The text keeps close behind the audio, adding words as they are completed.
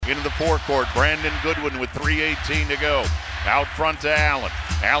Into the forecourt, Brandon Goodwin with 3:18 to go. Out front to Allen.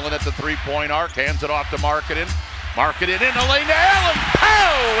 Allen at the three-point arc, hands it off to Markkanen. Markkanen in the lane to Allen.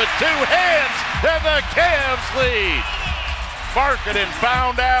 Pow! With two hands, and the Cavs lead. Markkanen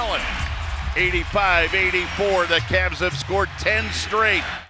found Allen. 85-84, the Cavs have scored 10 straight.